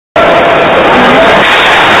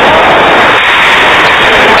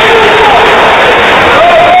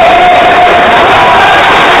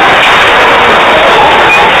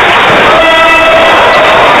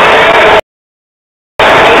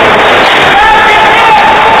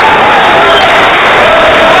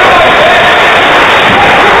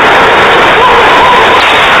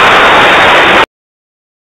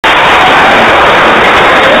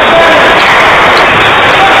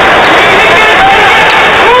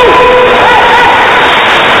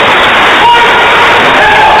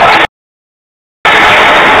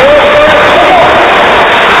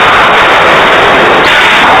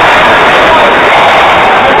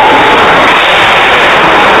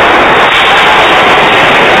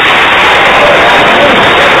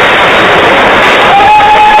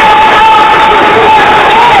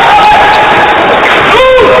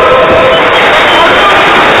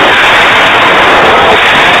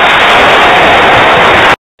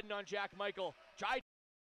on Jack Michael. Tried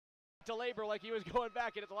to labor like he was going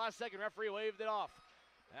back, and at the last second, referee waved it off.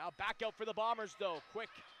 Now back out for the Bombers, though. Quick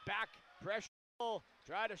back pressure.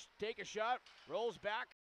 Try to take a shot. Rolls back.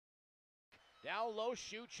 Down low,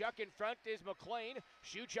 Shuchuk in front is McLean.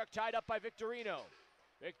 Shuchuk tied up by Victorino.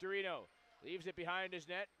 Victorino leaves it behind his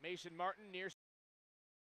net. Mason Martin near.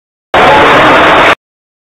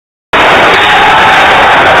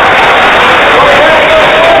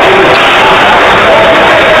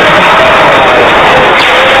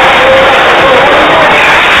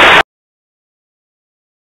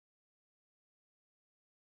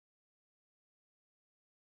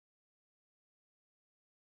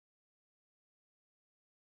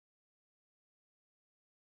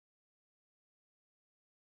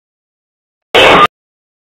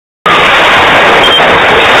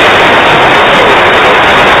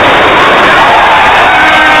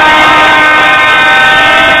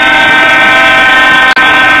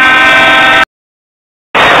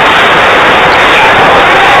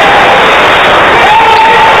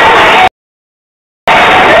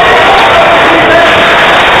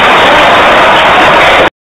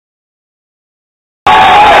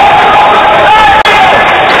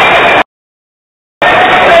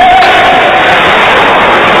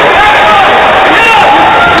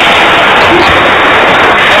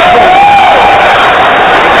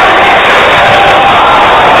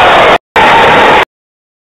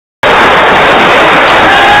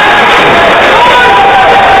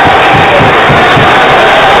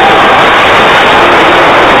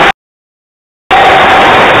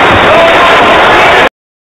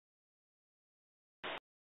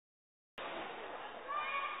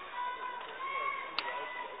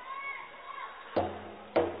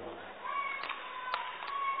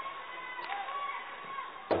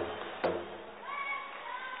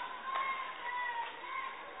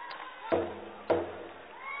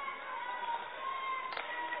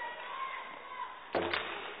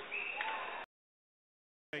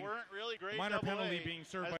 Weren't really great. Minor penalty being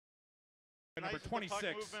served by number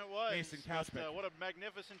 26, Mason Kaspik. What a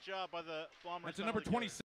magnificent job by the Bombers. That's a number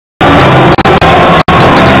 26.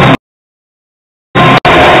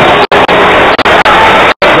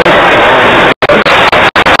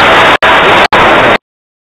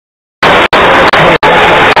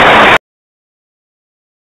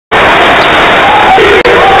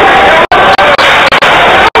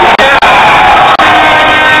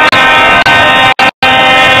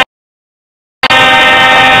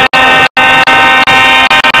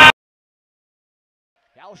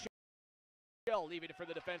 Leaving it for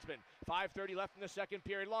the defenseman. 5:30 left in the second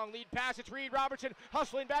period. Long lead pass. It's Reed Robertson.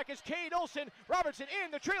 Hustling back is Cade Olsen. Robertson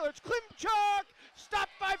in the trailer. It's Klimchuk.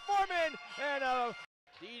 Stopped by Foreman. And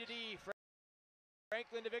D-to-D.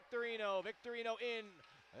 Franklin to Victorino. Victorino in.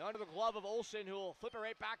 Under the glove of Olsen, who will flip it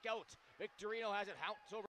right back out. Victorino has it.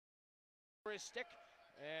 Hounds over his stick.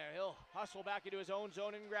 And he'll hustle back into his own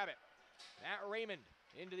zone and grab it. Matt Raymond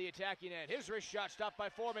into the attacking end. His wrist shot stopped by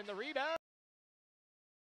Foreman. The rebound.